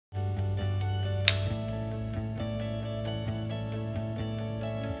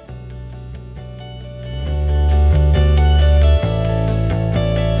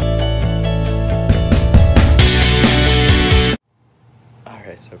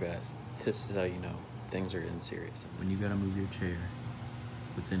So guys, this is how you know things are getting serious. When you gotta move your chair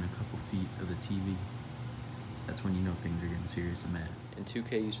within a couple feet of the TV, that's when you know things are getting serious in Madden. In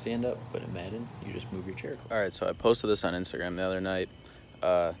 2K you stand up, but in Madden you just move your chair. Alright, so I posted this on Instagram the other night.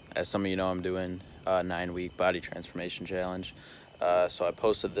 As some of you know, I'm doing a 9-week body transformation challenge. So I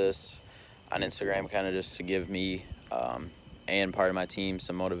posted this on Instagram kind of just to give me and part of my team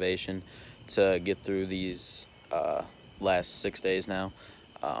some motivation to get through these last 6 days now.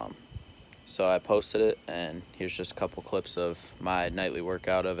 So I posted it, and here's just a couple clips of my nightly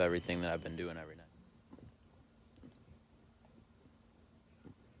workout of everything that I've been doing every night.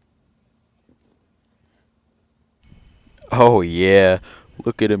 Oh yeah,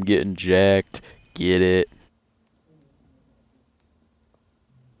 look at him getting jacked. Get it?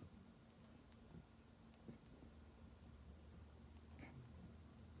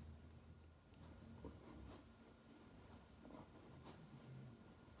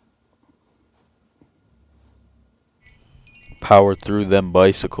 Power through them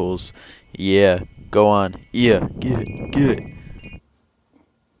bicycles. Yeah, go on. Yeah, get it, get it.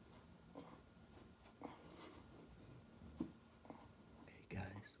 Hey guys,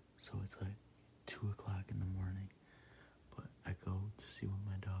 so it's like 2 o'clock in the morning, but I go to see what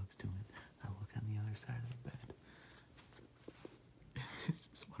my dog's doing. I look on the other side of the bed. This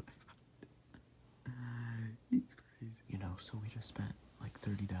is what I found. He's crazy. You know, so we just spent like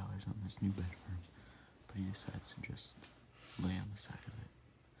 $30 on this new bed for him, but he decides to just lay on the side of it.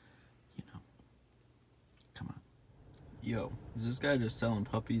 You know, come on. Yo, is this guy just selling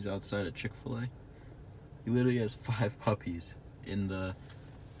puppies outside of Chick-fil-A? He literally has 5 puppies in the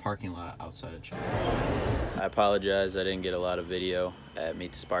parking lot outside of Chick-fil-A. I apologize, I didn't get a lot of video at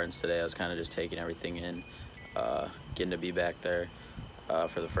Meet the Spartans today. I was kind of just taking everything in, getting to be back there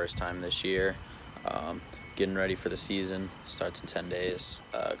for the first time this year. Getting ready for the season, starts in 10 days,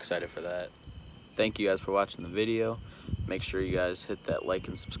 excited for that. Thank you guys for watching the video. Make sure you guys hit that like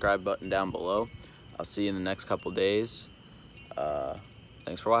and subscribe button down below. I'll see you in the next couple days.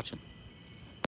 Thanks for watching.